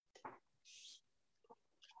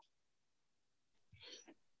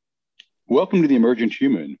Welcome to The Emergent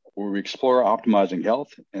Human, where we explore optimizing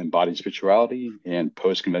health, embodied spirituality, and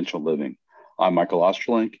post-conventional living. I'm Michael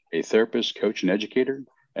Osterlink, a therapist, coach, and educator,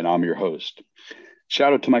 and I'm your host.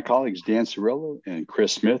 Shout out to my colleagues Dan Cirillo and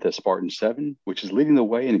Chris Smith at Spartan 7, which is leading the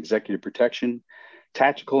way in executive protection,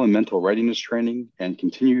 tactical and mental readiness training, and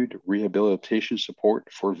continued rehabilitation support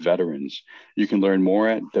for veterans. You can learn more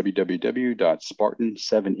at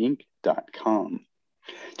www.spartan7inc.com.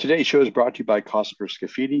 Today's show is brought to you by Cosper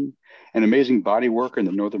Scafidi, an amazing body worker in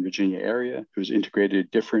the Northern Virginia area who's integrated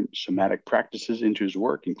different somatic practices into his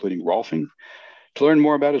work, including Rolfing. To learn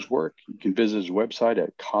more about his work, you can visit his website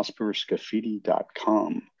at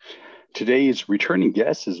cosperscafidi.com. Today's returning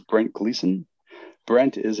guest is Brent Gleeson.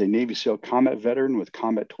 Brent is a Navy SEAL combat veteran with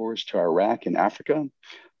combat tours to Iraq and Africa.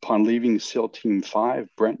 Upon leaving SEAL Team 5,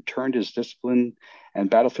 Brent turned his discipline and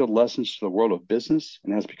battlefield lessons to the world of business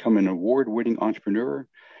and has become an award-winning entrepreneur,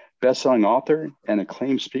 best-selling author, and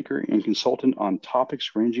acclaimed speaker and consultant on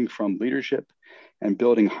topics ranging from leadership and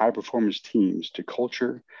building high-performance teams to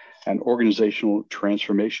culture and organizational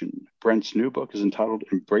transformation. Brent's new book is entitled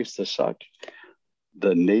Embrace the Suck,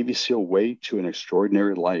 The Navy SEAL Way to an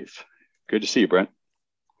Extraordinary Life. Good to see you, Brent.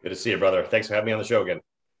 Good to see you, brother. Thanks for having me on the show again.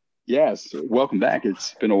 Yes, welcome back.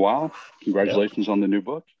 It's been a while. Congratulations on the new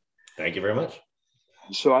book. Thank you very much.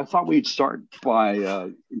 So I thought we'd start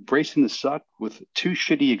by embracing the suck with two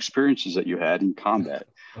shitty experiences that you had in combat,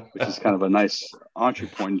 which is kind of a nice entry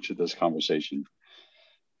point into this conversation.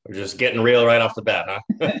 We're just getting real right off the bat, huh?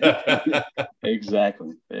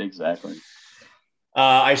 Exactly.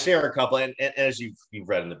 I share a couple, and as you've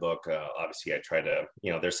read in the book, obviously I try to,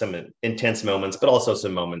 there's some intense moments, but also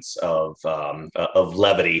some moments of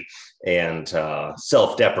levity and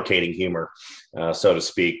self-deprecating humor, so to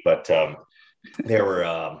speak. But there were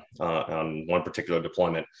on one particular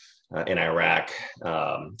deployment in Iraq,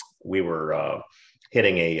 we were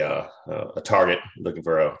hitting a target, looking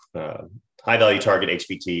for a high-value target,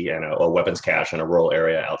 HVT, and a weapons cache in a rural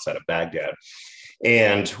area outside of Baghdad.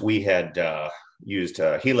 And we had used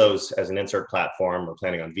helos as an insert platform. We're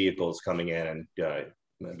planning on vehicles coming in and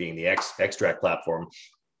being the extract platform.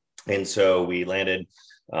 And so we landed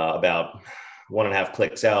about 1.5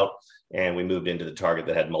 clicks out, and we moved into the target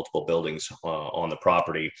that had multiple buildings on the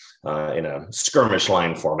property in a skirmish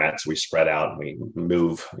line format. So we spread out and we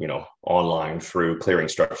move, online through clearing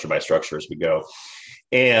structure by structure as we go.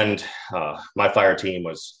 And my fire team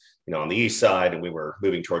was, on the east side, and we were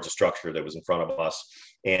moving towards a structure that was in front of us.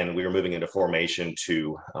 And we were moving into formation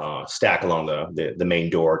to stack along the main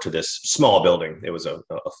door to this small building. It was a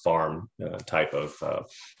farm type of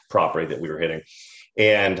property that we were hitting.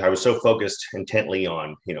 And I was so focused intently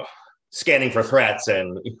on, scanning for threats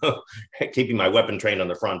and keeping my weapon trained on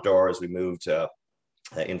the front door as we moved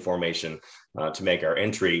in formation to make our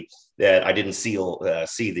entry that I didn't see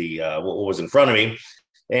the what was in front of me.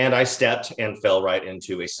 And I stepped and fell right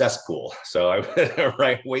into a cesspool. So I went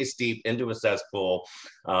right waist deep into a cesspool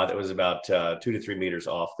that was about 2 to 3 meters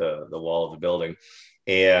off the wall of the building.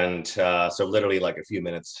 And so literally like a few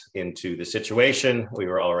minutes into the situation, we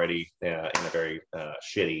were already in a very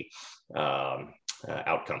shitty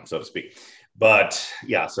outcome, so to speak. But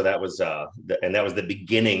yeah, so that was that was the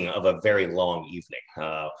beginning of a very long evening.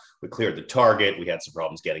 We cleared the target. We had some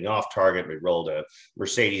problems getting off target. We rolled a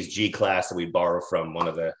Mercedes G-Class that we borrowed from one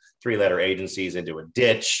of the 3-letter agencies into a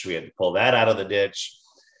ditch. We had to pull that out of the ditch.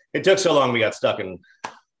 It took so long, we got stuck in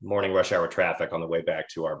morning rush hour traffic on the way back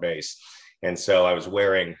to our base. And so I was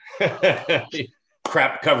wearing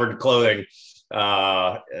crap covered clothing,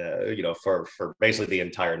 for basically the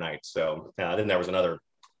entire night. So then there was another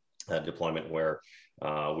deployment where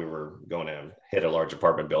we were going to hit a large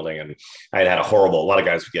apartment building, and I had a lot of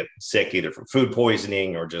guys would get sick either from food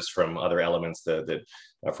poisoning or just from other elements that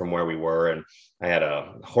from where we were. And I had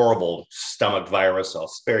a horrible stomach virus. I'll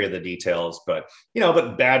spare you the details, but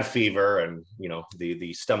bad fever and,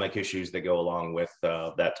 the stomach issues that go along with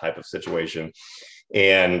that type of situation.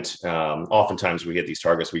 And oftentimes we hit these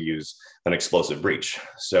targets, we use an explosive breach.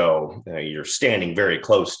 So you're standing very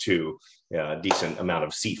close to a decent amount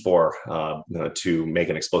of C4 to make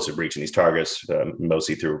an explosive breach in these targets,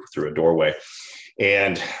 mostly through a doorway.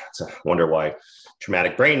 And I wonder why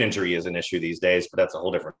traumatic brain injury is an issue these days, but that's a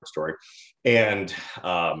whole different story. And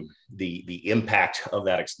the impact of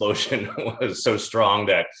that explosion was so strong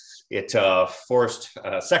that it forced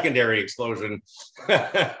a secondary explosion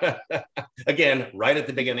again, right at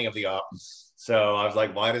the beginning of the op. So I was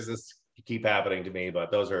like, why does this keep happening to me?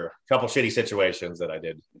 But those are a couple shitty situations that I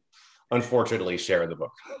did unfortunately share in the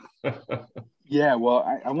book. Yeah, well,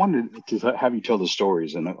 I wanted to have you tell the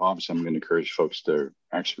stories, and obviously I'm going to encourage folks to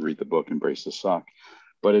actually read the book, Embrace the Suck.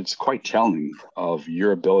 but it's quite telling of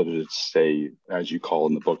your ability to stay, as you call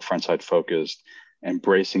in the book, frontside focused,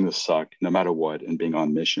 embracing the suck no matter what, and being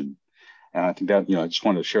on mission. And I think that, I just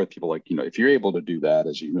wanted to share with people, like, if you're able to do that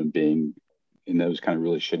as a human being in those kind of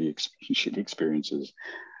really shitty experiences,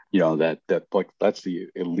 that that's the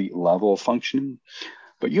elite level of functioning.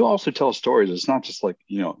 But you also tell stories. It's not just like,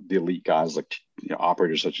 the elite guys, like,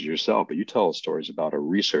 operators such as yourself, but you tell stories about a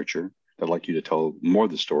researcher that I'd like you to tell more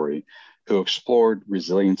of the story, who explored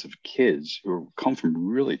resilience of kids who come from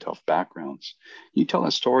really tough backgrounds. You tell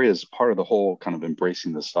that story as part of the whole kind of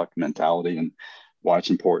embracing the suck mentality and why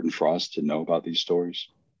it's important for us to know about these stories.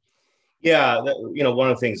 Yeah,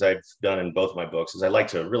 one of the things I've done in both of my books is I like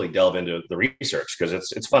to really delve into the research, because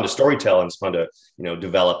it's fun to storytell, and it's fun to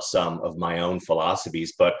develop some of my own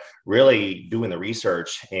philosophies. But really doing the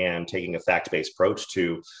research and taking a fact-based approach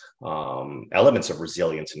to elements of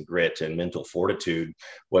resilience and grit and mental fortitude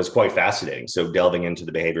was quite fascinating. So delving into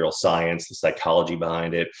the behavioral science, the psychology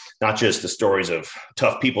behind it, not just the stories of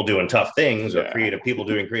tough people doing tough things or creative people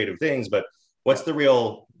doing creative things, but what's the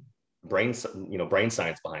real brain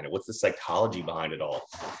science behind it? What's the psychology behind it all?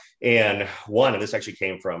 And this actually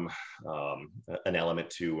came from an element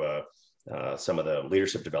to some of the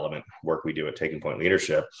leadership development work we do at Taking Point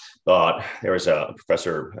Leadership. But there was a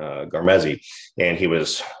professor, Garmezi, and he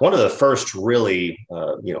was one of the first really,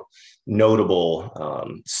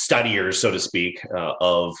 notable studiers, so to speak,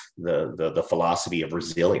 of the philosophy of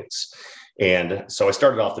resilience. And so I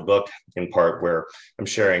started off the book in part where I'm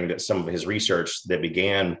sharing that some of his research that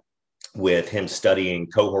began with him studying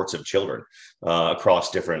cohorts of children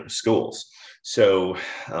across different schools. So,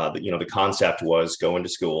 the concept was go into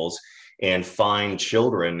schools and find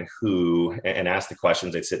children and ask the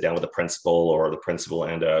questions. They'd sit down with the principal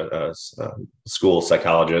and a school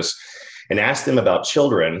psychologist and ask them about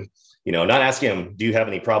children, not asking them, do you have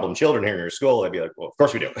any problem children here in your school? They'd be like, well, of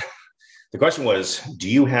course we do. The question was, do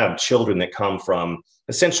you have children that come from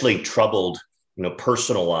essentially troubled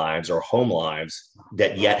personal lives or home lives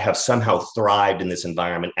that yet have somehow thrived in this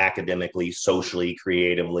environment academically, socially,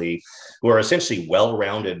 creatively, who are essentially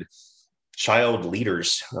well-rounded child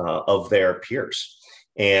leaders of their peers?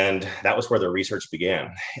 And that was where the research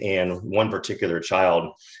began. And one particular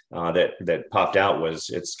child that popped out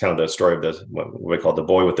it's kind of the story of what we call the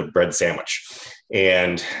boy with the bread sandwich.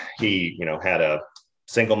 And he, had a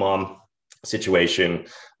single mom situation.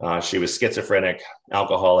 She was schizophrenic,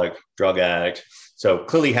 alcoholic, drug addict. So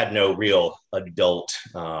clearly had no real adult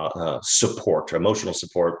support, emotional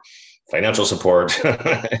support, financial support,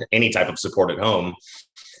 any type of support at home.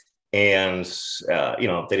 And,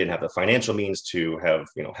 they didn't have the financial means to have,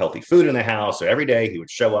 healthy food in the house. So every day he would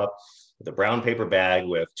show up with a brown paper bag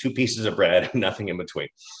with 2 pieces of bread, nothing in between,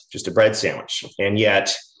 just a bread sandwich. And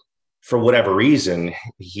yet, for whatever reason,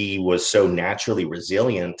 he was so naturally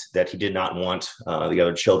resilient that he did not want the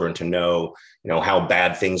other children to know, how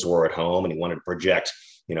bad things were at home, and he wanted to project,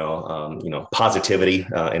 positivity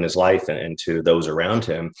in his life and to those around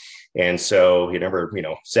him. And so he never,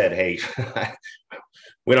 said, "Hey,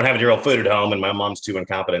 we don't have any real food at home, and my mom's too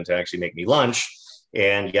incompetent to actually make me lunch."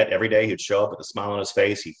 And yet every day he'd show up with a smile on his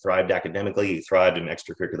face. He thrived academically. He thrived in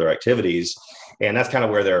extracurricular activities. And that's kind of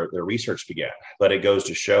where their research began. But it goes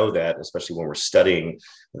to show that, especially when we're studying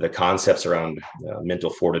the concepts around mental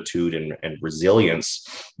fortitude and resilience,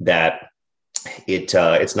 that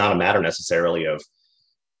it's not a matter necessarily of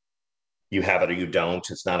you have it or you don't.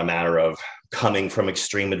 It's not a matter of coming from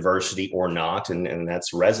extreme adversity or not. And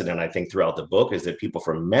that's resident, I think, throughout the book, is that people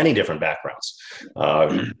from many different backgrounds,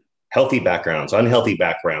 healthy backgrounds, unhealthy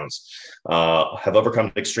backgrounds, have overcome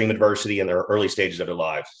extreme adversity in their early stages of their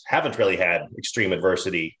lives, haven't really had extreme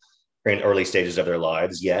adversity in early stages of their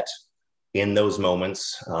lives yet. In those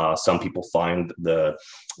moments, some people find the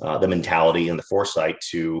mentality and the foresight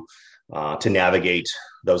to navigate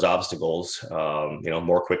those obstacles,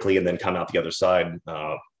 more quickly, and then come out the other side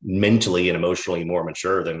mentally and emotionally more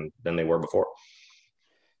mature than they were before.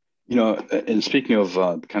 And speaking of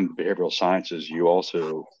kind of behavioral sciences, you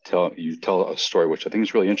also tell a story which I think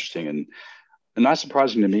is really interesting and not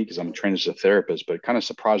surprising to me, because I'm trained as a therapist, but kind of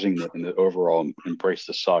surprising that in the overall embrace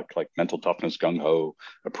the suck, like mental toughness, gung ho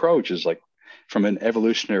approach, is like from an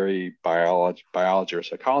evolutionary biology or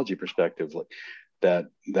psychology perspective, like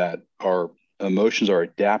that our emotions are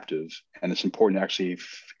adaptive, and it's important to actually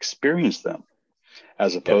experience them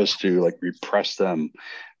as opposed to like repress them,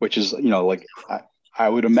 which is, like I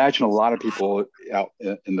would imagine a lot of people out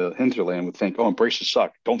in the hinterland would think, oh, embrace the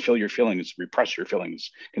suck. Don't feel your feelings, repress your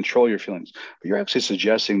feelings, control your feelings. But you're actually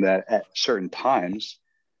suggesting that at certain times,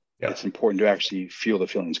 it's important to actually feel the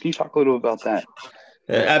feelings. Can you talk a little about that?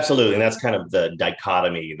 Absolutely. And that's kind of the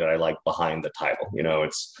dichotomy that I like behind the title.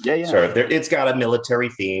 Yeah, yeah. Sort of there, it's got a military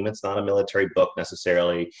theme. It's not a military book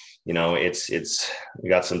necessarily. It's we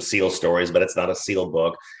got some SEAL stories, but it's not a SEAL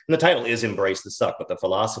book. And the title is Embrace the Suck, but the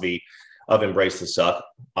philosophy of Embrace the Suck,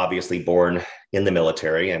 obviously born in the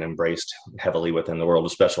military and embraced heavily within the world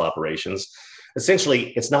of special operations.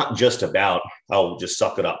 Essentially, it's not just about, oh, just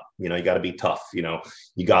suck it up. You got to be tough. You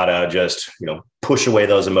got to just, push away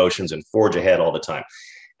those emotions and forge ahead all the time.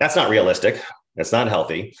 That's not realistic. That's not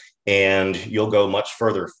healthy. And you'll go much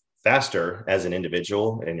further faster as an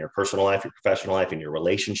individual in your personal life, your professional life, in your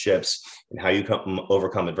relationships, and how you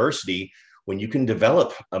overcome adversity when you can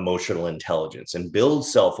develop emotional intelligence and build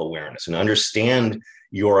self-awareness and understand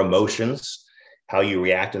your emotions, how you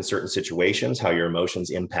react in certain situations, how your emotions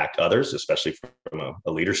impact others, especially from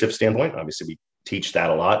a leadership standpoint. Obviously, we teach that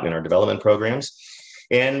a lot in our development programs,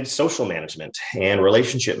 and social management and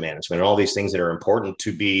relationship management and all these things that are important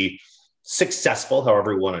to be successful,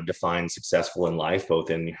 however you want to define successful in life, both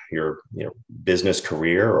in your business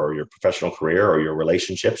career or your professional career or your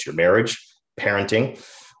relationships, your marriage, parenting.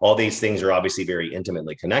 All these things are obviously very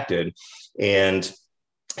intimately connected. And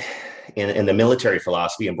in the military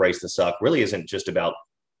philosophy, Embrace the Suck really isn't just about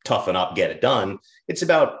toughen up, get it done. It's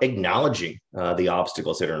about acknowledging the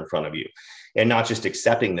obstacles that are in front of you and not just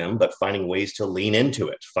accepting them, but finding ways to lean into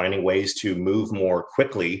it, finding ways to move more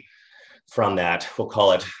quickly from that, we'll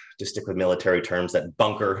call it, to stick with military terms, that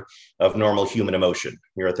bunker of normal human emotion.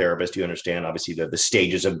 You're a therapist, you understand, obviously, the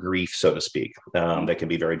stages of grief, so to speak, that can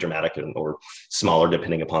be very dramatic or smaller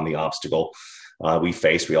depending upon the obstacle we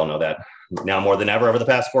face. We all know that now more than ever over the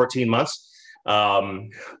past 14 months.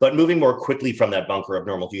 But moving more quickly from that bunker of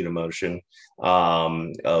normal human emotion,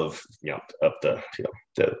 of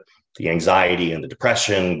the anxiety and the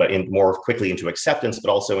depression, but more quickly into acceptance, but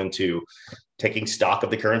also into taking stock of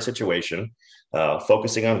the current situation,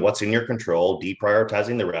 focusing on what's in your control,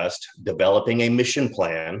 deprioritizing the rest, developing a mission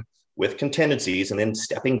plan with contingencies, and then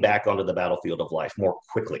stepping back onto the battlefield of life more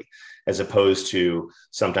quickly, as opposed to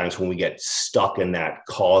sometimes when we get stuck in that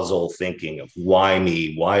causal thinking of why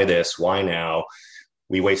me, why this, why now.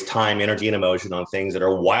 We waste time, energy, and emotion on things that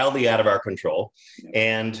are wildly out of our control.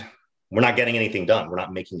 And we're not getting anything done. We're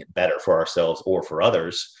not making it better for ourselves or for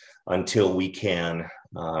others until we can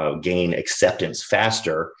gain acceptance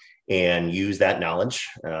faster and use that knowledge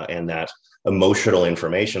and that emotional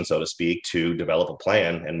information, so to speak, to develop a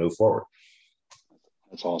plan and move forward.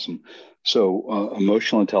 That's awesome. So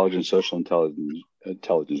emotional intelligence, social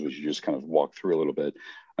intelligence, which you just kind of walked through a little bit.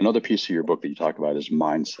 Another piece of your book that you talk about is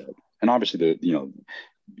mindset. And obviously,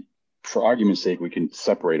 for argument's sake, we can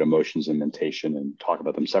separate emotions and mentation and talk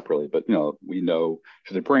about them separately. But we know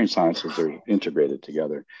for the brain sciences, they're integrated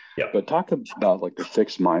together. Yeah. But talk about like the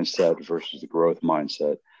fixed mindset versus the growth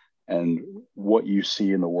mindset, and what you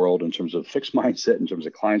see in the world in terms of fixed mindset, in terms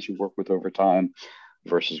of clients you work with over time,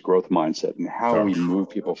 versus growth mindset, and how we move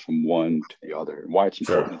people from one to the other, and why it's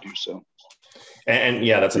important to do so. And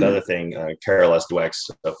yeah, that's another thing. Carol S. Dweck's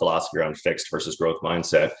philosophy around fixed versus growth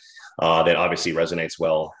mindset that obviously resonates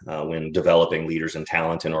well when developing leaders and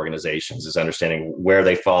talent in organizations, is understanding where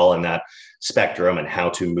they fall in that spectrum and how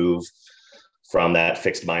to move from that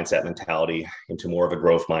fixed mindset mentality into more of a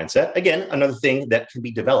growth mindset. Again, another thing that can be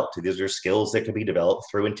developed. These are skills that can be developed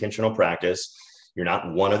through intentional practice. You're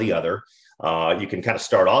not one or the other. You can kind of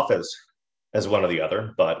start off as one or the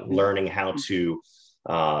other, but learning how to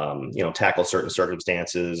tackle certain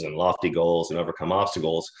circumstances and lofty goals and overcome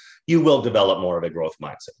obstacles, you will develop more of a growth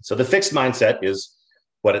mindset. So the fixed mindset is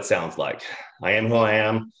what it sounds like. I am who I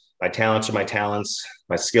am. My talents are my talents.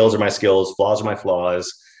 My skills are my skills. Flaws are my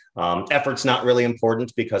flaws. Effort's not really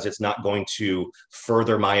important because it's not going to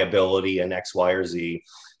further my ability in X, Y, or Z.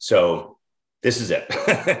 So this is it.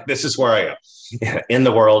 This is where I am in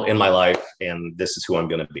the world, in my life, and this is who I'm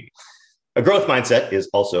going to be. A growth mindset is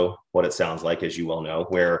also what it sounds like, as you well know,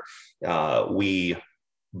 where we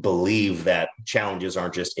believe that challenges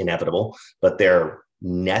aren't just inevitable, but they're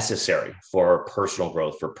necessary for personal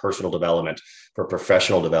growth, for personal development, for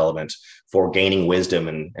professional development, for gaining wisdom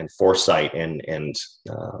and foresight and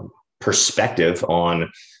perspective on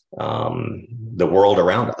the world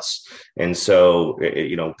around us. And so,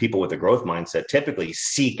 people with a growth mindset typically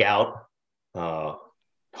seek out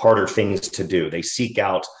harder things to do. They seek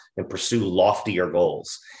out and pursue loftier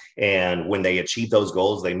goals. And when they achieve those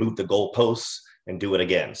goals, they move the goalposts and do it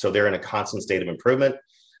again. So they're in a constant state of improvement.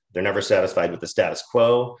 They're never satisfied with the status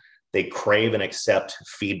quo. They crave and accept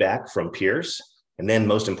feedback from peers. And then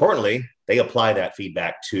most importantly, they apply that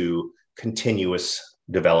feedback to continuous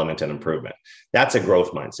development and improvement. That's a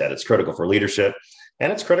growth mindset. It's critical for leadership,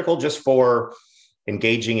 and it's critical just for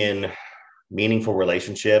engaging in meaningful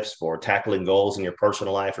relationships, for tackling goals in your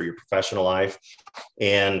personal life or your professional life,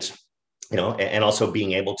 and and also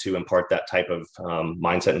being able to impart that type of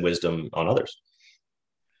mindset and wisdom on others.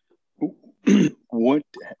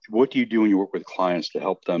 What do you do when you work with clients to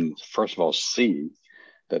help them, first of all, see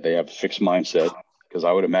that they have a fixed mindset? Because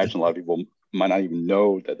I would imagine a lot of people might not even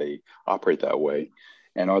know that they operate that way.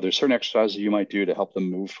 And are there certain exercises you might do to help them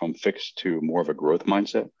move from fixed to more of a growth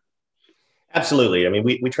mindset? Absolutely. I mean,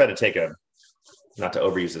 we try to take not to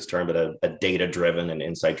overuse this term, but a data-driven and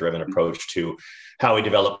insight-driven approach to how we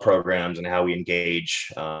develop programs and how we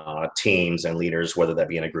engage teams and leaders, whether that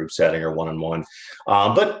be in a group setting or one-on-one.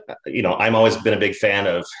 But I'm always been a big fan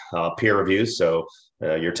of peer reviews. So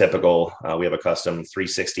your typical, we have a custom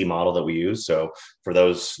 360 model that we use. So for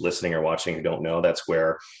those listening or watching who don't know, that's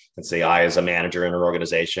where, let's say I, as a manager in an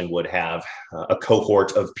organization, would have a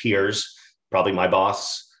cohort of peers, probably my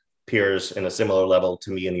boss, peers in a similar level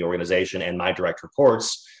to me in the organization, and my direct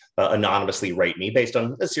reports anonymously rate me based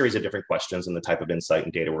on a series of different questions and the type of insight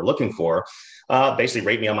and data we're looking for, basically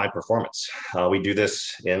rate me on my performance. We do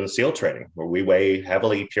this in SEAL training, where we weigh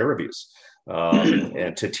heavily peer reviews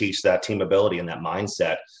and to teach that team ability and that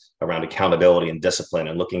mindset around accountability and discipline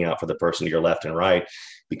and looking out for the person to your left and right.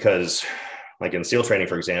 Because like in SEAL training,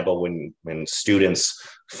 for example, when students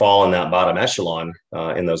fall in that bottom echelon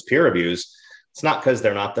in those peer reviews, it's not because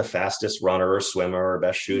they're not the fastest runner or swimmer or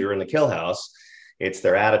best shooter in the kill house. It's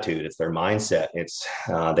their attitude. It's their mindset. It's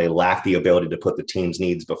they lack the ability to put the team's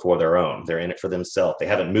needs before their own. They're in it for themselves. They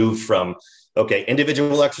haven't moved from, okay,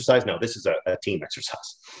 individual exercise. No, this is a team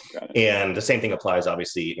exercise. And the same thing applies,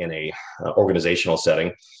 obviously, in a organizational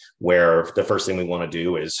setting, where the first thing we want to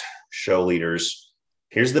do is show leaders,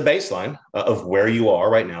 here's the baseline of where you are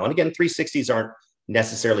right now. And again, 360s aren't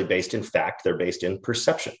necessarily based in fact. They're based in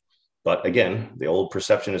perception. But again, the old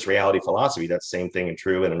perception is reality philosophy. That's the same thing and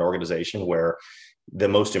true in an organization, where the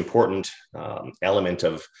most important element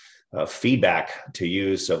of feedback to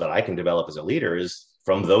use so that I can develop as a leader is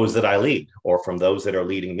from those that I lead or from those that are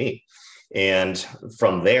leading me. And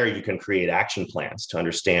from there, you can create action plans to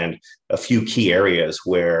understand a few key areas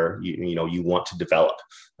where you want to develop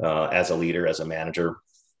as a leader, as a manager.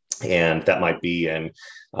 And that might be in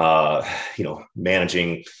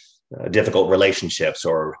managing difficult relationships,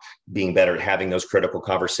 or being better at having those critical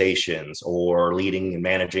conversations, or leading and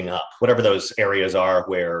managing up, whatever those areas are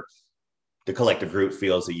where the collective group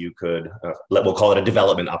feels that you could, we'll call it a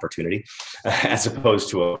development opportunity as opposed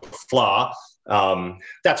to a flaw.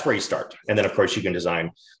 That's where you start. And then, of course, you can design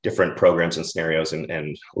different programs and scenarios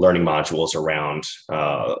and learning modules around,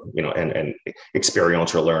 and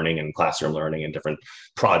experiential learning and classroom learning and different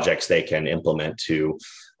projects they can implement to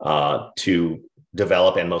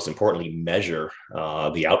develop and, most importantly, measure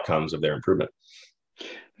the outcomes of their improvement.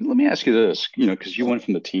 Let me ask you this, because you went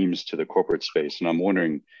from the teams to the corporate space, and I'm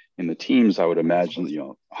wondering, in the teams, I would imagine,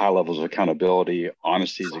 high levels of accountability,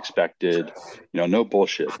 honesty is expected, no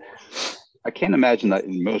bullshit. I can't imagine that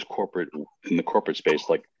in the corporate space,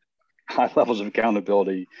 like high levels of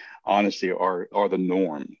accountability, honesty are the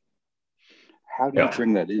norm. How do you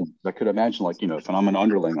bring that in? I could imagine, if I'm an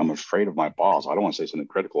underling, I'm afraid of my boss. I don't want to say something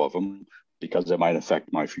critical of him because it might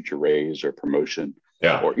affect my future raise or promotion,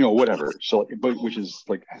 or whatever. So,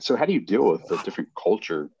 so how do you deal with the different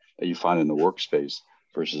culture that you find in the workspace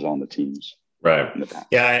versus on the teams? Right.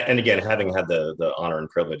 Yeah. And again, having had the honor and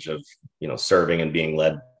privilege of, serving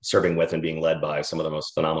with and being led by some of the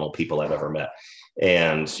most phenomenal people I've ever met.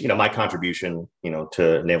 And, my contribution,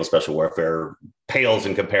 to Naval Special Warfare pales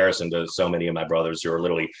in comparison to so many of my brothers who are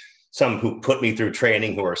literally some who put me through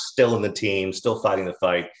training, who are still in the team, still fighting the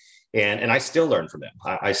fight. And I still learn from them.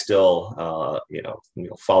 I still,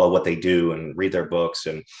 follow what they do and read their books.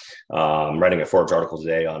 And I'm writing a Forbes article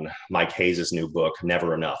today on Mike Hayes' new book,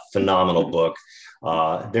 Never Enough. Phenomenal book.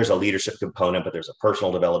 There's a leadership component, but there's a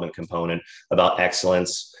personal development component about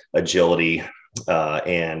excellence, agility,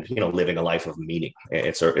 and living a life of meaning.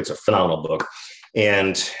 It's a phenomenal book.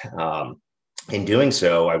 And in doing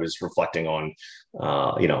so, I was reflecting on,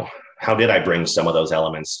 how did I bring some of those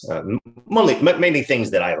elements, mainly things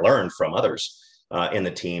that I learned from others in the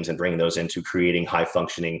teams, and bring those into creating high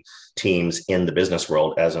functioning teams in the business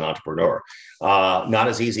world as an entrepreneur. Not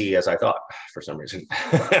as easy as I thought for some reason,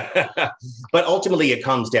 but ultimately it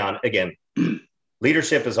comes down, again,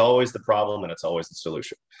 leadership is always the problem and it's always the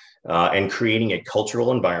solution. And creating a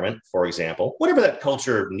cultural environment, for example, whatever that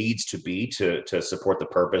culture needs to be to support the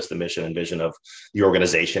purpose, the mission and vision of the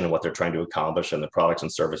organization and what they're trying to accomplish and the products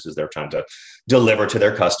and services they're trying to deliver to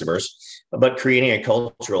their customers. But creating a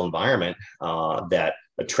cultural environment that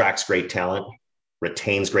attracts great talent,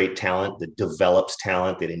 retains great talent, that develops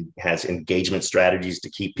talent, that has engagement strategies to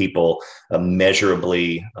keep people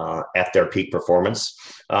measurably at their peak performance.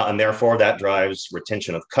 And therefore, that drives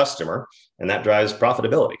retention of customer, and that drives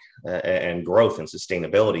profitability and growth and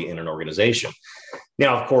sustainability in an organization.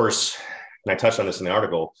 Now, of course, and I touched on this in the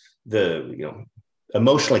article,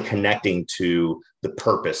 emotionally connecting to the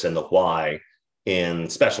purpose and the why in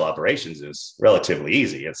special operations is relatively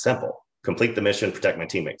easy. It's simple. Complete the mission, protect my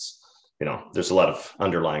teammates. There's a lot of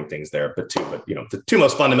underlying things there, but the two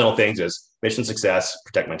most fundamental things is mission success,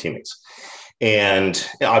 protect my teammates. And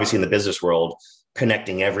obviously in the business world,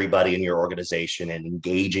 connecting everybody in your organization and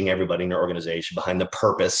engaging everybody in your organization behind the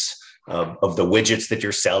purpose of the widgets that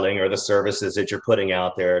you're selling or the services that you're putting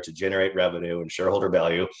out there to generate revenue and shareholder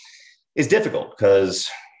value is difficult, because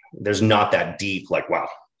there's not that deep, like, wow,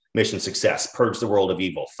 mission success, purge the world of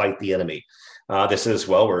evil, fight the enemy. This is,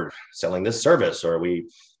 well, we're selling this service, or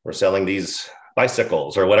we're selling these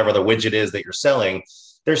bicycles, or whatever the widget is that you're selling.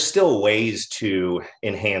 There's still ways to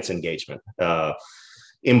enhance engagement.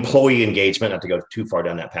 Employee engagement, not to go too far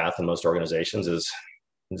down that path in most organizations, is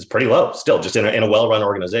pretty low still. Just in a well-run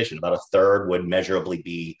organization, about a third would measurably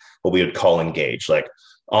be what we would call engaged, like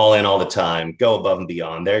all in all the time, go above and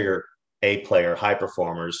beyond. They're your A player, high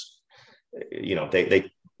performers.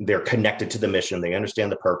 They're connected to the mission. They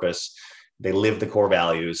understand the purpose. They live the core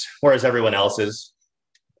values, whereas everyone else is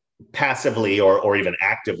passively or even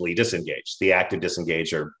actively disengaged. The active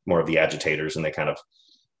disengaged are more of the agitators, and they kind of,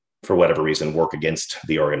 for whatever reason, work against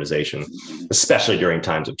the organization, especially during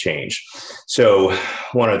times of change. So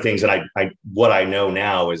one of the things that what I know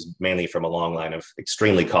now is mainly from a long line of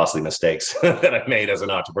extremely costly mistakes that I've made as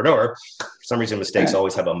an entrepreneur. For some reason, mistakes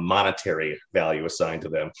always have a monetary value assigned to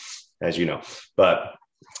them, as you know. But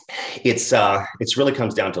it's really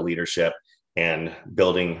comes down to leadership and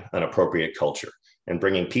building an appropriate culture and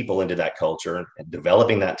bringing people into that culture and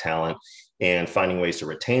developing that talent and finding ways to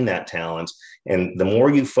retain that talent. And the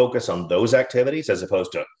more you focus on those activities, as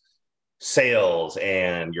opposed to sales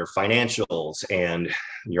and your financials and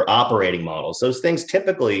your operating models, those things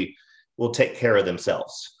typically will take care of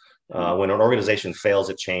themselves. When an organization fails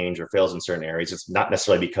at change or fails in certain areas, it's not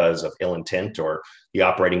necessarily because of ill intent or the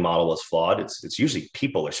operating model is flawed. It's usually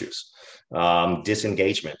people issues,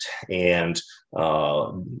 disengagement, and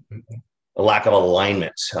a lack of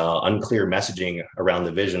alignment, unclear messaging around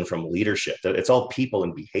the vision from leadership. It's all people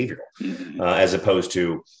and behavioral, as opposed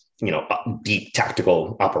to deep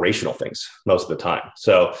tactical operational things most of the time.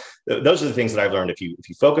 So those are the things that I've learned. If you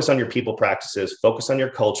focus on your people practices, focus on your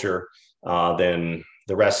culture, then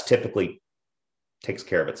the rest typically takes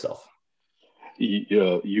care of itself.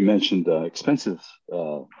 You mentioned expensive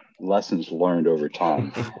lessons learned over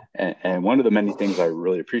time. and one of the many things I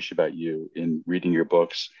really appreciate about you in reading your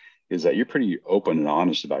books is that you're pretty open and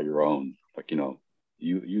honest about your own. Like,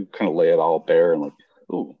 you kind of lay it all bare and like,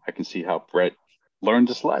 oh, I can see how Brent learned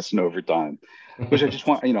this lesson over time, which I just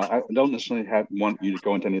want, I don't necessarily want you to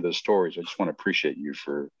go into any of those stories. I just want to appreciate you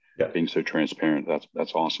for being so transparent.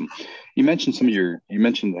 That's awesome. You mentioned you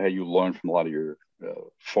mentioned how you learned from a lot of your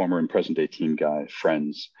former and present day team guy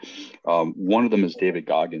friends. One of them is David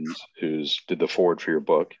Goggins, who's did the forward for your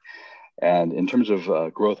book. And in terms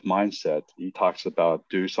of growth mindset, he talks about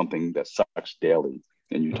do something that sucks daily.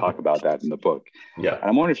 And you talk about that in the book. Yeah. And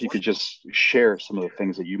I'm wondering if you could just share some of the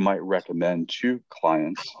things that you might recommend to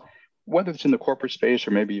clients, whether it's in the corporate space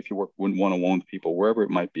or maybe if you work one-on-one with people, wherever it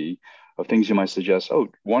might be, of things you might suggest. Oh,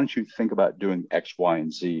 why don't you think about doing X, Y,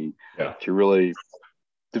 and Z to really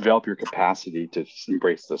develop your capacity to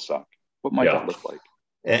embrace the suck? What might that look like?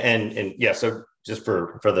 And yeah, so just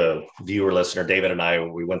for the viewer listener, David and I,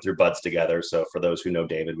 we went through Buds together. So for those who know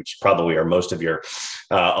David, which probably are most of your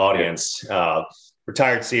audience,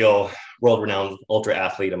 retired SEAL, world-renowned ultra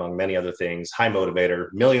athlete, among many other things, high motivator,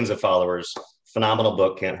 millions of followers, phenomenal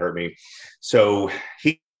book, Can't Hurt Me. So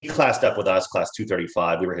he classed up with us, class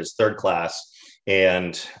 235. We were his third class.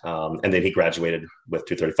 And then he graduated with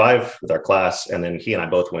 235 with our class. And then he and I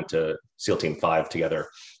both went to SEAL Team 5 together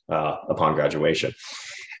upon graduation.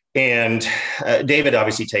 And David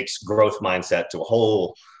obviously takes growth mindset to a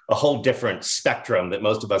whole different spectrum that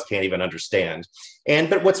most of us can't even understand.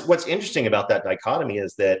 But what's interesting about that dichotomy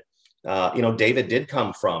is that David did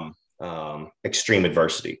come from extreme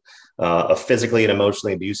adversity, a physically and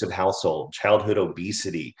emotionally abusive household, childhood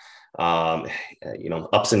obesity,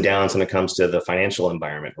 ups and downs when it comes to the financial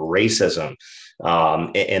environment, racism,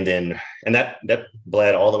 and that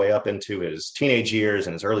bled all the way up into his teenage years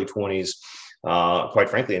and his early 20s. Quite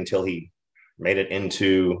frankly, until he made it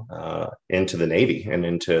into the Navy and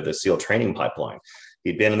into the SEAL training pipeline.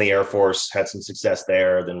 He'd been in the Air Force, had some success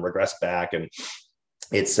there, then regressed back and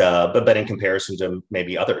it's but in comparison to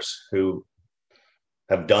maybe others who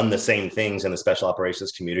have done the same things in the special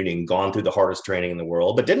operations community and gone through the hardest training in the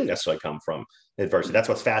world, but didn't necessarily come from adversity. That's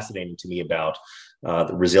what's fascinating to me about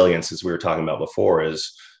the resilience, as we were talking about before,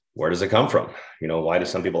 is where does it come from? Why do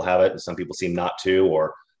some people have it and some people seem not to,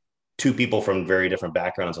 or two people from very different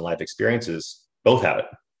backgrounds and life experiences both have it,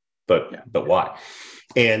 but why?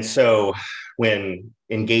 And so when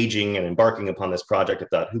engaging and embarking upon this project, I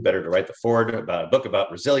thought, who better to write the foreword about a book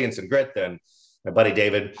about resilience and grit than my buddy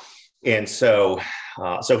David. And so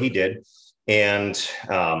he did. And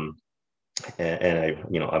I,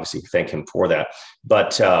 obviously thank him for that.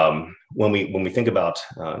 But when we think about,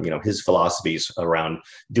 his philosophies around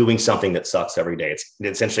doing something that sucks every day, it's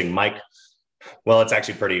essentially Mike. Well, it's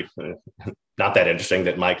actually pretty not that interesting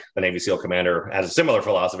that Mike, the Navy SEAL commander, has a similar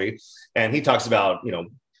philosophy. And he talks about,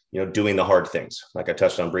 doing the hard things, like I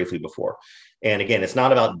touched on briefly before. And again, it's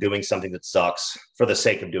not about doing something that sucks for the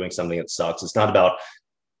sake of doing something that sucks. It's not about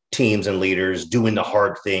teams and leaders doing the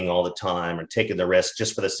hard thing all the time and taking the risk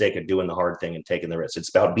just for the sake of doing the hard thing and taking the risk. It's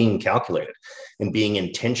about being calculated and being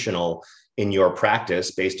intentional in your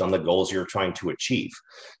practice based on the goals you're trying to achieve.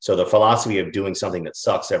 So the philosophy of doing something that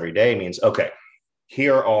sucks every day means, okay,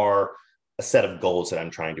 here are a set of goals that I'm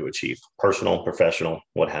trying to achieve, personal, professional,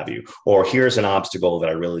 what have you. Or here's an obstacle that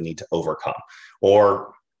I really need to overcome.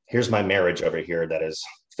 Or here's my marriage over here that is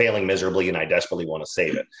failing miserably and I desperately want to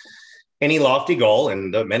save it. Any lofty goal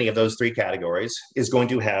in many of those three categories is going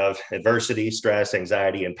to have adversity, stress,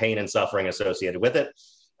 anxiety, and pain and suffering associated with it.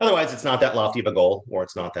 Otherwise, it's not that lofty of a goal, or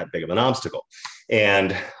it's not that big of an obstacle.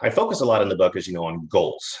 And I focus a lot in the book, as you know, on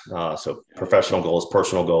goals. So professional goals,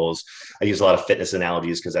 personal goals. I use a lot of fitness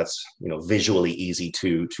analogies because that's, visually easy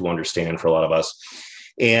to understand for a lot of us.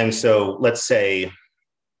 And so let's say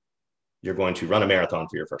you're going to run a marathon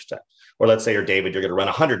for your first time. Or let's say you're David, you're going to run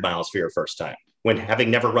 100 miles for your first time, when having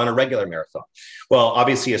never run a regular marathon. Well,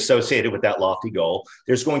 obviously associated with that lofty goal,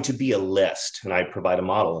 there's going to be a list. And I provide a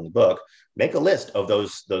model in the book. Make a list of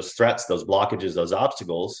those threats, those blockages, those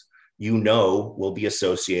obstacles will be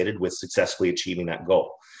associated with successfully achieving that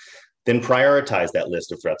goal. Then prioritize that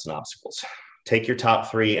list of threats and obstacles. Take your top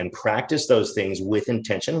three and practice those things with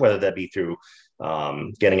intention, whether that be through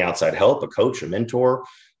getting outside help, a coach, a mentor,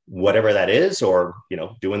 whatever that is, or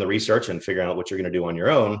doing the research and figuring out what you're going to do on your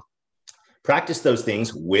own. Practice those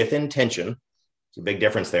things with intention. It's a big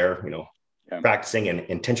difference there, practicing and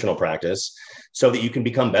intentional practice so that you can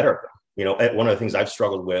become better at them. One of the things I've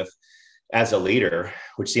struggled with as a leader,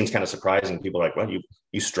 which seems kind of surprising, people are like, well,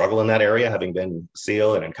 you struggle in that area, having been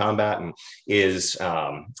SEAL and in combat, and is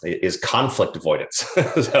conflict avoidance.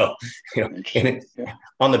 So,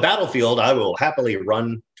 on the battlefield, I will happily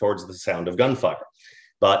run towards the sound of gunfire.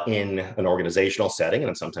 But in an organizational setting,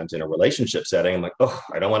 and sometimes in a relationship setting, I'm like,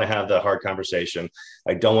 I don't want to have the hard conversation.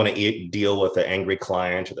 I don't want to deal with the angry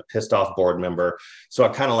client or the pissed off board member. So I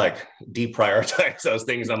kind of like deprioritize those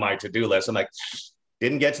things on my to-do list. I'm like,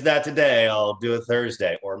 didn't get to that today. I'll do it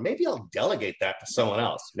Thursday, or maybe I'll delegate that to someone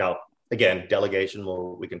else. Now, again, delegation,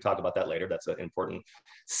 we can talk about that later. That's an important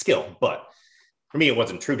skill. But for me, it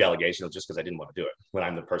wasn't true delegation. It was just because I didn't want to do it when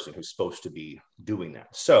I'm the person who's supposed to be doing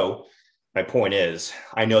that. So my point is,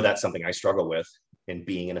 I know that's something I struggle with in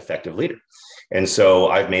being an effective leader. And so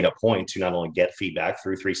I've made a point to not only get feedback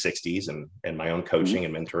through 360s and my own coaching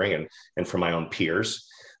and mentoring and from my own peers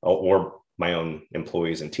or my own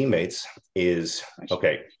employees and teammates is,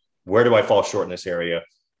 okay, where do I fall short in this area?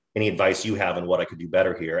 Any advice you have on what I could do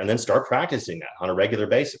better here? And then start practicing that on a regular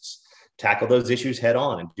basis. Tackle those issues head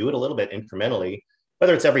on and do it a little bit incrementally,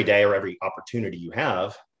 whether it's every day or every opportunity you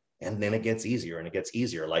have. And then it gets easier and it gets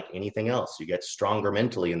easier like anything else. You get stronger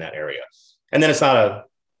mentally in that area. And then it's not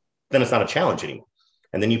a challenge anymore.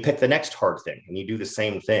 And then you pick the next hard thing and you do the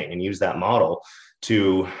same thing and use that model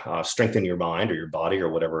to strengthen your mind or your body or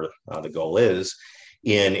whatever the goal is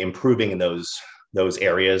in improving in those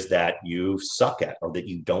areas that you suck at or that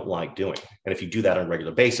you don't like doing. And if you do that on a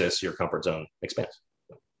regular basis, your comfort zone expands.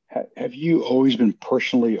 Have you always been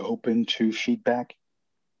personally open to feedback?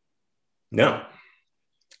 No,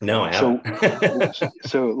 I haven't.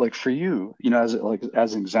 So like for you, as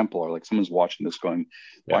an exemplar, like someone's watching this going,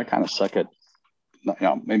 well, I kind of suck at,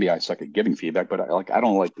 maybe I suck at giving feedback, but I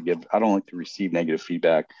don't like to receive negative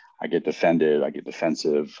feedback. I get defended. I get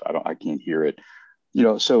defensive. I can't hear it.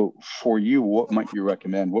 So for you, what might you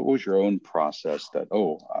recommend? What was your own process that,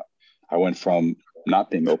 I went from not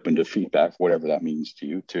being open to feedback, whatever that means to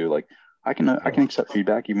you, to like, I can accept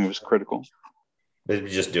feedback even if it's critical.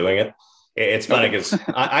 Just doing it. It's funny because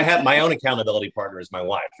I have my own accountability partner is my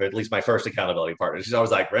wife, or at least my first accountability partner. She's always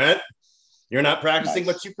like, Brent, you're not practicing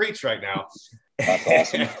what you preach right now. That's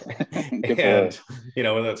awesome. Good for her.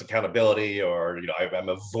 And, whether it's accountability or, I'm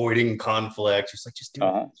avoiding conflict, just do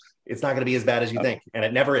it. It's not going to be as bad as you think. And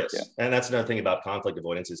it never is. Yeah. And that's another thing about conflict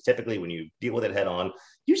avoidance is typically when you deal with it head on,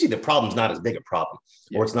 usually the problem's not as big a problem,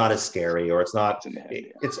 or it's not as scary, or it's not,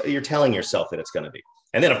 you're telling yourself that it's going to be.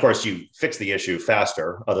 And then, of course, you fix the issue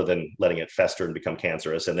faster, other than letting it fester and become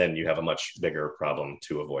cancerous. And then you have a much bigger problem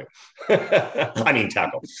to avoid.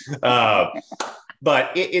 Tackle.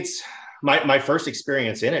 But it's my first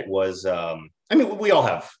experience in it was, we all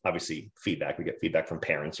have obviously feedback. We get feedback from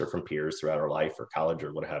parents or from peers throughout our life or college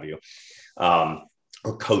or what have you,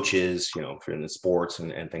 or coaches, for in the sports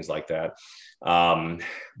and things like that.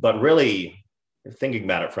 But really thinking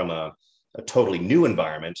about it from a totally new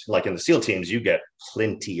environment, like in the SEAL teams, you get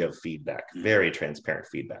plenty of feedback, very transparent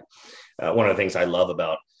feedback. One of the things I love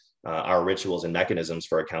about our rituals and mechanisms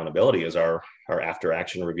for accountability is our after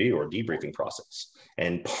action review or debriefing process.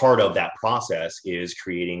 And part of that process is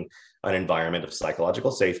creating an environment of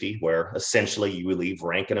psychological safety where essentially you leave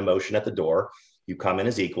rank and emotion at the door. You come in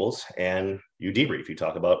as equals and you debrief. You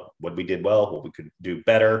talk about what we did well, what we could do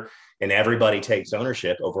better, and everybody takes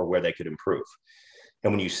ownership over where they could improve.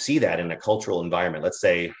 And when you see that in a cultural environment, let's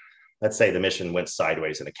say the mission went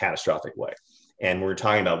sideways in a catastrophic way, and we're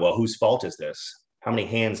talking about, well, whose fault is this? How many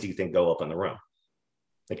hands do you think go up in the room?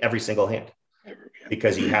 Like every single hand.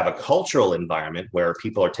 Because you have a cultural environment where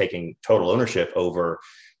people are taking total ownership over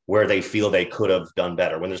where they feel they could have done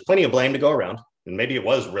better. When there's plenty of blame to go around, and maybe it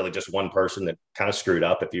was really just one person that kind of screwed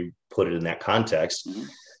up if you put it in that context,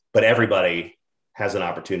 but everybody has an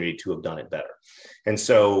opportunity to have done it better. And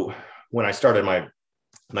so when I started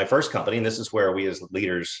my first company, and this is where we as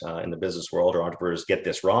leaders in the business world or entrepreneurs get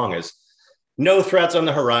this wrong, is no threats on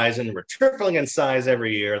the horizon. We're tripling in size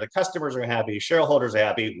every year. The customers are happy. Shareholders are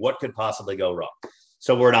happy. What could possibly go wrong?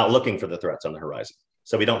 So we're not looking for the threats on the horizon.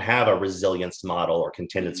 So we don't have a resilience model or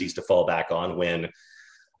contingencies to fall back on when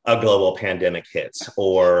a global pandemic hits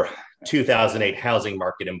or 2008 housing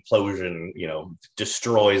market implosion,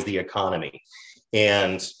 destroys the economy.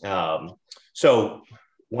 And so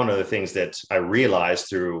one of the things that I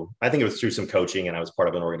realized I think it was through some coaching, and I was part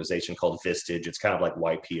of an organization called Vistage. It's kind of like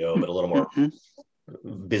YPO, but a little more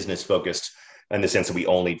business focused in the sense that we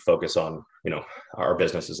only focus on, our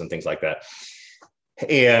businesses and things like that.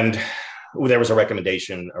 And there was a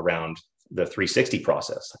recommendation around the 360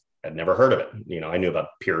 process. I'd never heard of it. I knew about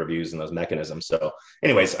peer reviews and those mechanisms. So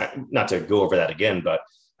anyways, not to go over that again, but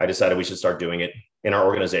I decided we should start doing it in our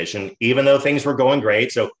organization, even though things were going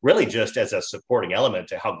great. So really just as a supporting element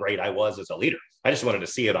to how great I was as a leader. I just wanted to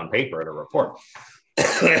see it on paper in a report.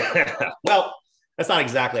 Well, that's not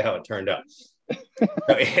exactly how it turned out.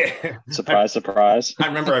 Surprise, surprise. I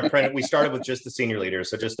remember we started with just the senior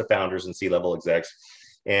leaders, so just the founders and C-level execs.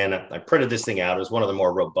 And I printed this thing out. It was one of the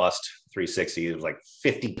more robust 360. It was like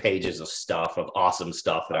 50 pages of stuff, of awesome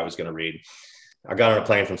stuff that I was going to read. I got on a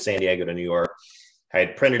plane from San Diego to New York. I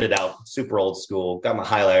had printed it out, super old school, got my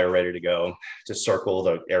highlighter ready to go to circle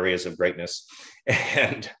the areas of greatness.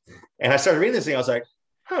 And I started reading this thing. I was like,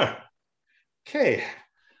 okay.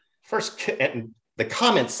 First, and the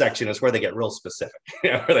comments section is where they get real specific,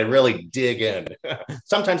 where they really dig in,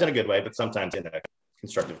 sometimes in a good way, but sometimes in a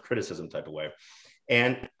constructive criticism type of way.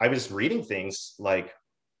 And I was reading things like,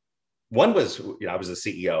 one was, I was the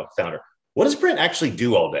CEO, founder. What does Brent actually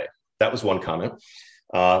do all day? That was one comment.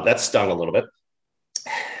 That stung a little bit.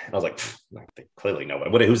 I was like, they clearly know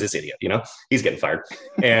who's this idiot? He's getting fired.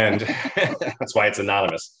 And that's why it's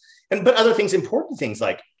anonymous. But other things, important things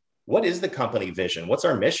like, what is the company vision? What's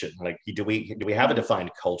our mission? Like, do we have a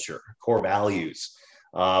defined culture, core values?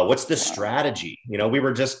 What's the strategy? We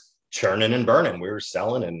were just churning and burning. We were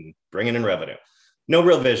selling and bringing in revenue. No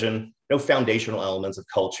real vision, no foundational elements of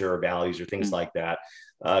culture or values or things like that.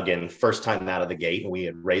 Again, first time out of the gate, we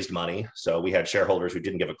had raised money. So we had shareholders who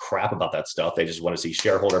didn't give a crap about that stuff. They just want to see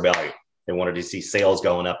shareholder value. They wanted to see sales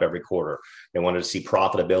going up every quarter. They wanted to see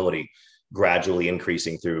profitability gradually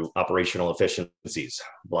increasing through operational efficiencies,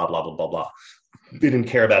 blah, blah, blah, blah, blah. They didn't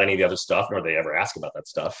care about any of the other stuff, nor they ever ask about that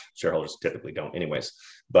stuff. Shareholders typically don't anyways,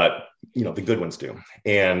 but the good ones do.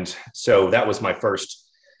 And so that was my first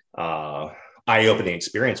eye-opening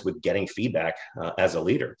experience with getting feedback as a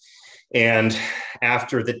leader. And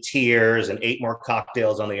after the tears and 8 more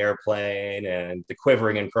cocktails on the airplane and the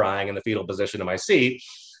quivering and crying in the fetal position in my seat,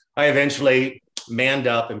 I eventually manned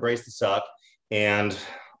up, embraced the suck, and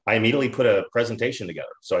I immediately put a presentation together.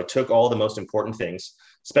 So I took all the most important things,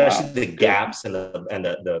 especially the gaps and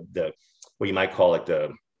the what you might call it,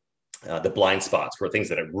 the blind spots, were things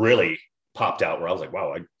that had really popped out where I was like,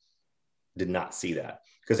 wow, I did not see that.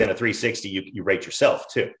 Because in a 360, you rate yourself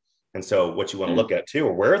too. And so what you want to look at too,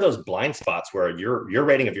 or where are those blind spots where your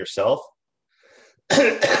rating of yourself,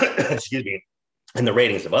 excuse me, and the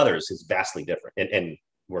ratings of others is vastly different, and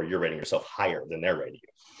where you're rating yourself higher than they're rating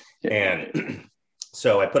you. Yeah. And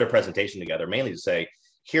so I put a presentation together mainly to say,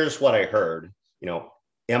 here's what I heard,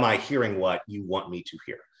 am I hearing what you want me to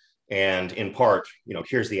hear? And in part,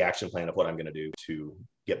 here's the action plan of what I'm going to do to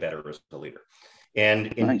get better as a leader.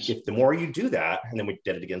 And nice. If the more you do that, and then we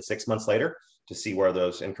did it again 6 months later to see where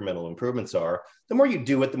those incremental improvements are, the more you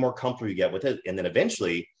do it, the more comfortable you get with it. And then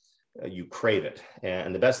eventually you crave it.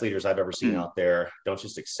 And the best leaders I've ever seen out there don't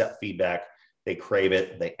just accept feedback. They crave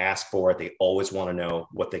it. They ask for it. They always want to know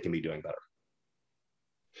what they can be doing better.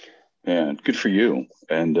 Yeah, good for you.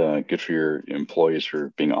 And good for your employees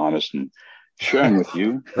for being honest and sharing with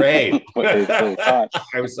you. Great. What they thought.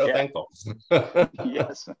 I was so thankful.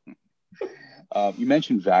 Yes. You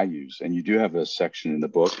mentioned values, and you do have a section in the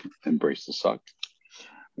book, Embrace the Suck,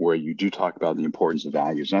 where you do talk about the importance of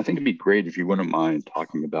values. And I think it'd be great if you wouldn't mind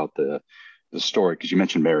talking about the story, because you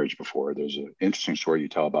mentioned marriage before. There's an interesting story you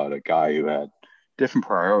tell about a guy who had different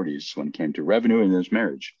priorities when it came to revenue in his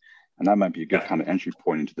marriage. And that might be a good kind of entry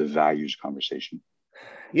point into the values conversation.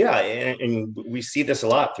 Yeah, and we see this a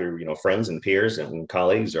lot through, friends and peers and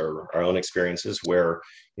colleagues, or our own experiences where,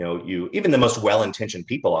 even the most well-intentioned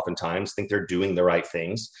people oftentimes think they're doing the right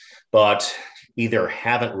things, but either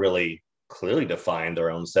haven't really clearly defined their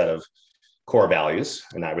own set of core values,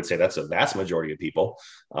 and I would say that's a vast majority of people,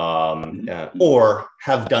 or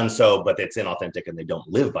have done so, but it's inauthentic and they don't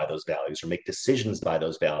live by those values or make decisions by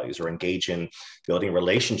those values or engage in building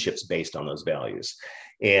relationships based on those values.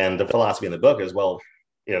 And the philosophy in the book is, well,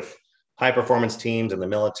 if high performance teams in the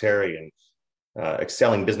military and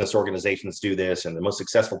excelling business organizations do this, and the most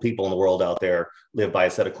successful people in the world out there live by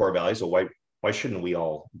a set of core values, so why shouldn't we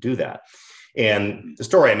all do that? And the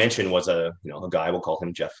story I mentioned was a guy, we'll call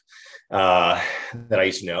him Jeff, that I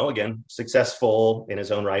used to know, again, successful in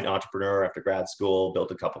his own right, entrepreneur after grad school,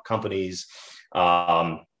 built a couple companies.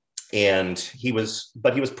 And he was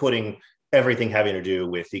putting everything having to do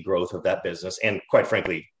with the growth of that business, and quite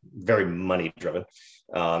frankly, very money driven.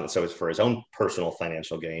 So it's for his own personal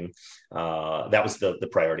financial gain. That was the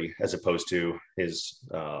priority, as opposed to his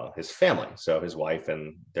family. So his wife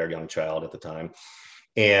and their young child at the time.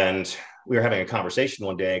 And we were having a conversation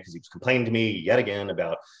one day because he was complaining to me yet again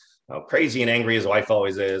about how crazy and angry his wife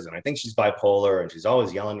always is. And I think she's bipolar, and she's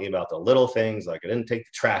always yelling at me about the little things, like I didn't take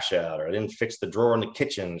the trash out, or I didn't fix the drawer in the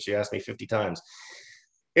kitchen. She asked me 50 times.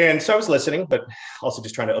 And so I was listening, but also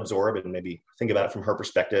just trying to absorb it and maybe think about it from her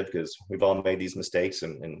perspective, because we've all made these mistakes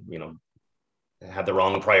and have the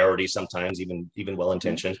wrong priorities sometimes, even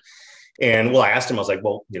well-intentioned. And I asked him, I was like,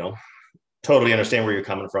 well, totally understand where you're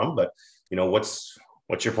coming from, but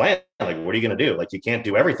what's your plan? Like, what are you going to do? Like, you can't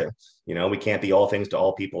do everything. We can't be all things to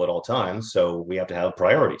all people at all times. So we have to have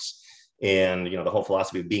priorities. And, the whole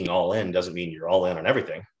philosophy of being all in doesn't mean you're all in on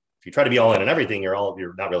everything. If you try to be all in on everything,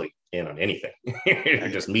 you're not really in on anything. You're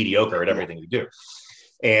just mediocre at everything you do.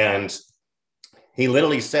 And he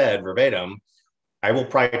literally said verbatim, I will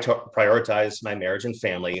prioritize my marriage and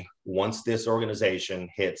family once this organization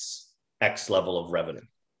hits X level of revenue.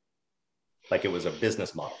 Like it was a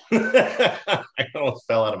business model. I almost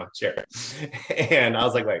fell out of my chair. And I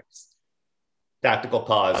was like, wait, tactical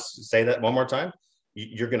pause. Say that one more time.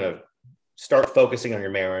 You're going to start focusing on your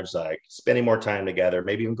marriage, like spending more time together,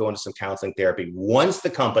 maybe even going to some counseling therapy. Once the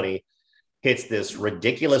company hits this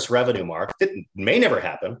ridiculous revenue mark, that may never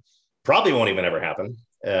happen, probably won't even ever happen,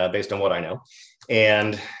 based on what I know.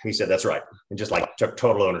 And he said, that's right. And just like took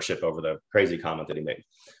total ownership over the crazy comment that he made.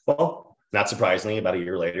 Well, not surprisingly, about a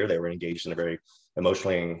year later, they were engaged in a very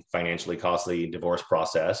emotionally and financially costly divorce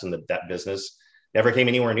process, and that business never came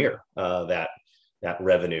anywhere near that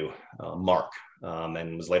revenue mark,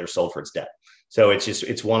 and was later sold for its debt. So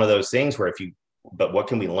it's one of those things where but what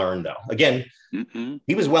can we learn though? Again,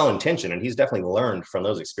 he was well-intentioned, and he's definitely learned from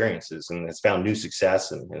those experiences and has found new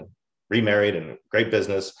success and remarried and great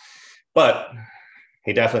business. But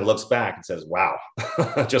he definitely looks back and says, wow,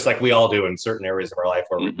 just like we all do in certain areas of our life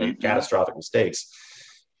where we've made catastrophic mistakes.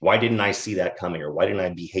 Why didn't I see that coming? Or why didn't I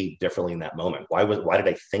behave differently in that moment? Why did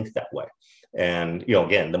I think that way? And,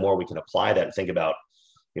 again, the more we can apply that and think about,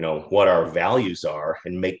 what our values are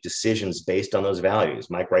and make decisions based on those values.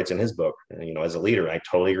 Mike writes in his book, as a leader, I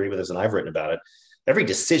totally agree with this, and I've written about it. Every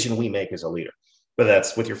decision we make as a leader, whether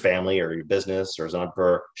that's with your family or your business or as an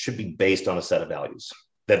entrepreneur, should be based on a set of values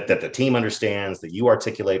that the team understands, that you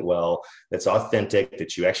articulate well, that's authentic,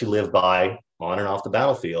 that you actually live by on and off the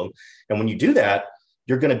battlefield. And when you do that,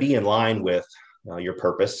 you're going to be in line with your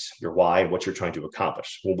purpose, your why, what you're trying to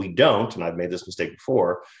accomplish. When we don't, and I've made this mistake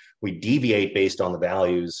before, We deviate based on the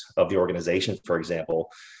values of the organization, for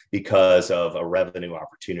example, because of a revenue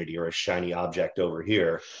opportunity or a shiny object over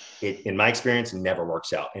here. It, in my experience, never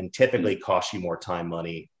works out and typically costs you more time,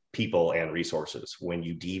 money, people, and resources when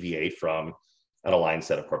you deviate from an aligned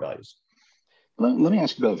set of core values. Let me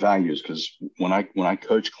ask you about values, because when I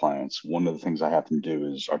coach clients, one of the things I have them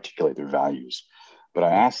do is articulate their values. But I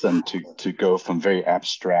ask them to go from very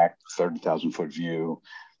abstract 30,000 foot view,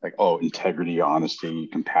 like, oh, integrity, honesty,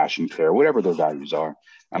 compassion, care, whatever their values are.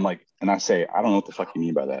 I'm like, and I say, I don't know what the fuck you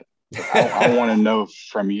mean by that. I want to know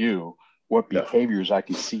from you what behaviors I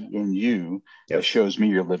can see in you that shows me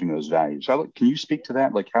you're living those values. So can you speak to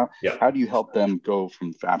that? Like how do you help them go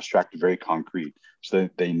from abstract to very concrete so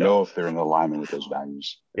that they know if they're in alignment with those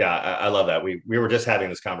values? Yeah, I love that. We were just having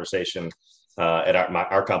this conversation at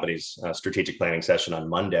our company's strategic planning session on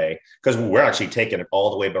Monday, because we're actually taking it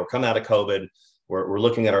all the way, but we're coming out of COVID. We're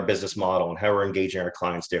looking at our business model and how we're engaging our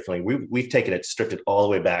clients differently. We've taken it, stripped it all the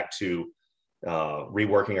way back to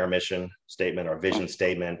reworking our mission statement, our vision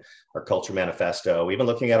statement, our culture manifesto, even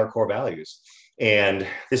looking at our core values. And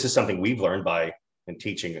this is something we've learned by and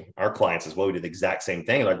teaching our clients as well. We do the exact same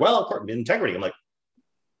thing. Like, well, integrity. I'm like,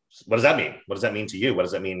 what does that mean? What does that mean to you? What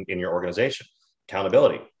does that mean in your organization?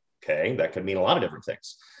 Accountability. Okay, that could mean a lot of different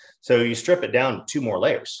things. So you strip it down 2 more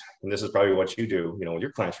layers. And this is probably what you do, with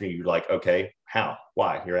your clients. You're like, okay, how,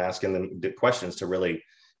 why? You're asking them the questions to really,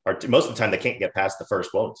 most of the time they can't get past the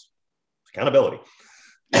first ones. Accountability,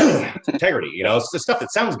 integrity, it's the stuff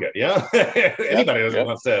that sounds good. Anybody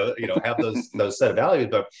wants to, have those set of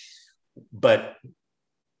values, but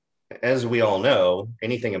as we all know,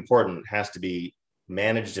 anything important has to be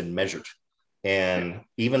managed and measured, and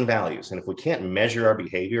even values. And if we can't measure our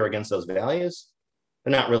behavior against those values,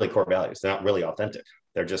 they're not really core values. They're not really authentic.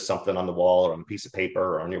 They're just something on the wall or on a piece of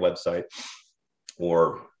paper or on your website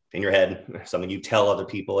or in your head, something you tell other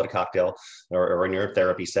people at a cocktail or in your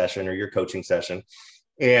therapy session or your coaching session.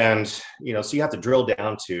 And, so you have to drill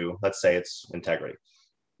down to, let's say it's integrity.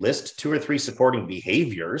 List 2 or 3 supporting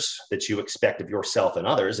behaviors that you expect of yourself and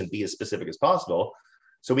others, and be as specific as possible,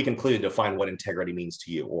 so we can clearly define what integrity means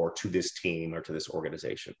to you or to this team or to this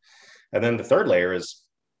organization. And then the third layer is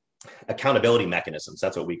accountability mechanisms.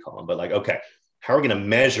 That's what we call them. But like, okay, how are we going to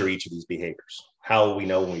measure each of these behaviors? How will we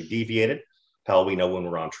know when we've deviated? How will we know when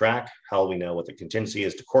we're on track? How will we know what the contingency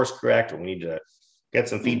is to course correct, or we need to get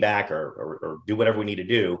some feedback or do whatever we need to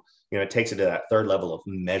do? It takes it to that third level of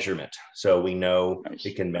measurement. So we know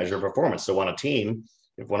we can measure performance. So on a team,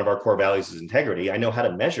 if one of our core values is integrity, I know how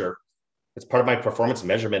to measure. It's part of my performance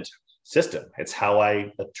measurement system. It's how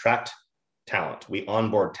I attract talent. We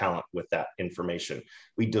onboard talent with that information.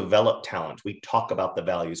 We develop talent. We talk about the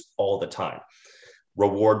values all the time.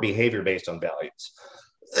 Reward behavior based on values.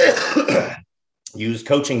 Use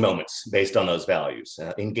coaching moments based on those values.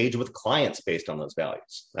 Engage with clients based on those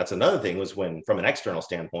values. That's another thing, was when, from an external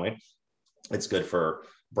standpoint, it's good for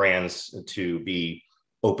brands to be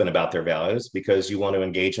open about their values, because you want to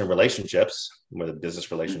engage in relationships, whether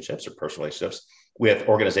business relationships or personal relationships, with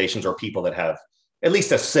organizations or people that have at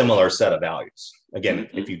least a similar set of values. Again,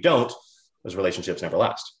 if you don't, those relationships never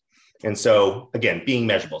last. And so, again, being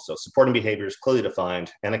measurable. So supporting behaviors, clearly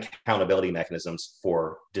defined, and accountability mechanisms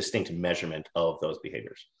for distinct measurement of those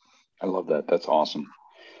behaviors. I love that. That's awesome.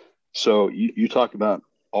 So you talk about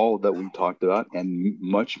all that we talked about and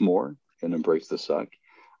much more in Embrace the Suck.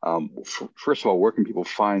 First of all, where can people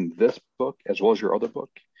find this book as well as your other book?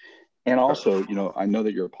 And also, I know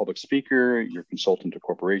that you're a public speaker, you're a consultant to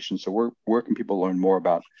corporations. So where can people learn more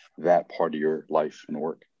about that part of your life and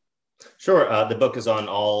work? Sure. The book is on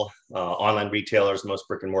all online retailers, most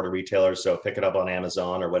brick and mortar retailers. So pick it up on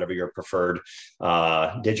Amazon or whatever your preferred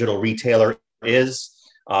digital retailer is.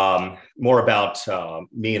 More about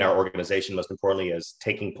me and our organization, most importantly, is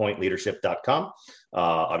takingpointleadership.com.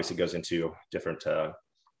 Obviously goes into different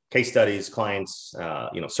case studies, clients,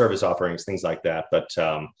 service offerings, things like that. But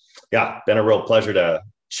been a real pleasure to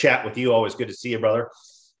chat with you. Always good to see you, brother.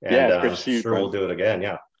 And good to see you, sure, Brent. We'll do it again.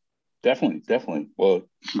 Yeah. Definitely. Well,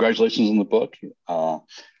 congratulations on the book.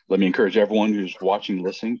 Let me encourage everyone who's watching,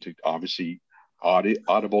 listening to obviously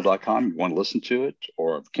audible.com. You want to listen to it,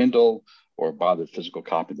 or Kindle, or buy the physical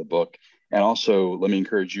copy of the book. And also, let me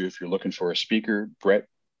encourage you, if you're looking for a speaker, Brent,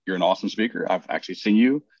 you're an awesome speaker. I've actually seen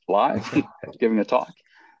you live giving a talk.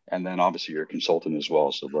 And then obviously you're a consultant as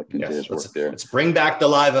well. So look into his work there. Let's bring back the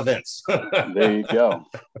live events. There you go.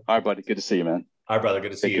 All right, buddy. Good to see you, man. All right, brother.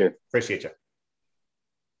 Good to see you. Appreciate you.